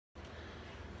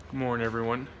Good morning,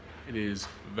 everyone. It is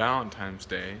Valentine's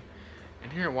Day,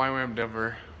 and here at YWAM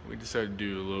Denver, we decided to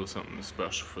do a little something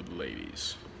special for the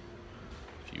ladies.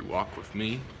 If you walk with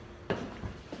me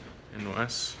and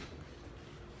Wes,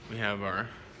 we have our,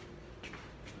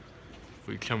 if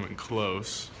we come in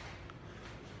close,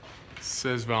 it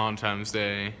says Valentine's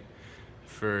Day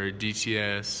for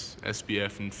DTS,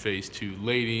 SBF, and Phase 2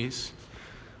 ladies.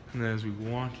 And then as we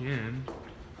walk in,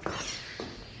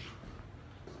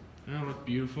 doesn't that look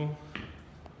beautiful? You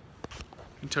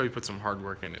can tell you put some hard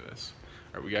work into this.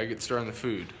 All right, we gotta get started on the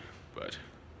food, but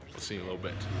we'll see in a little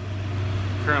bit.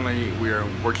 Currently, we are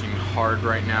working hard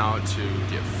right now to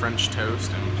get French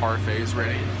toast and parfaits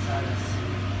ready.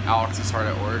 Alex is hard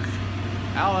at work.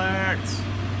 Alex,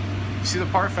 you see the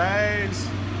parfaits?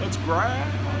 Let's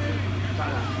grab.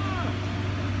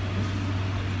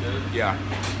 Yeah.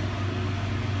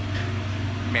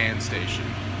 Man Station.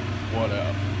 What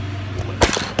up?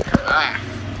 Ah.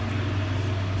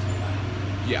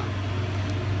 Yeah.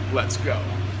 Let's go.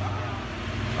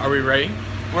 Are we ready?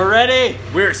 We're ready.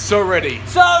 We're so ready.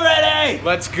 So ready.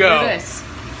 Let's go. Do this.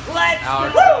 Let's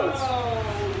Alex. go.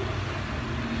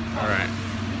 All right.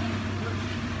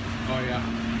 Oh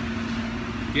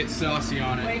yeah. Get saucy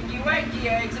on it. Wakey, wakey,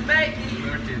 eggs and bacon.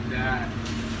 Look at that.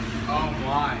 Oh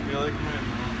my. You like my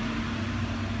mom?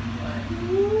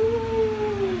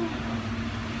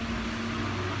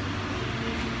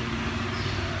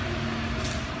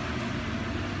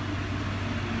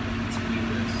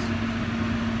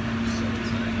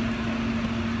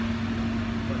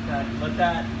 Look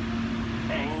that.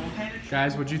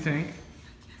 Guys, what'd you think?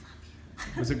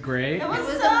 Was it great? It was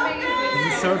so good. It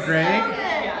was so great.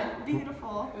 Yeah,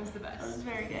 beautiful. It was the best. It was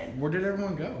very good. Where did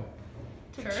everyone go?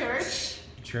 To church.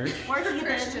 Church? We're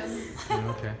Christians.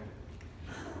 heathens. Okay.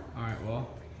 All right, well.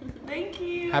 Thank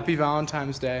you. Happy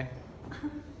Valentine's Day.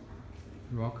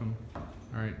 You're welcome.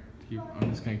 All right,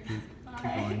 I'm just gonna keep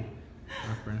going.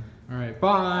 All right,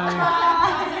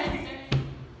 bye.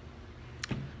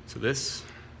 So this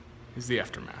is the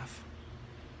aftermath.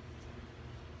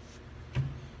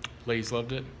 Ladies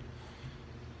loved it.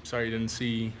 Sorry you didn't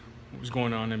see what was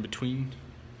going on in between.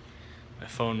 My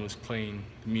phone was playing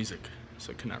the music,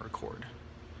 so I could not record.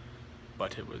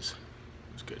 But it was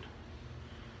good.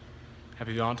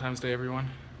 Happy Valentine's Day, everyone.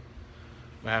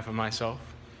 On behalf of myself,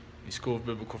 the School of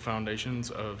Biblical Foundations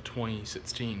of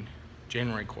 2016,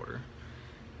 January quarter,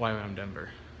 YWAM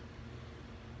Denver.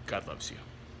 God loves you.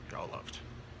 You're all loved.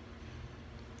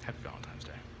 Happy Valentine's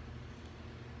Day.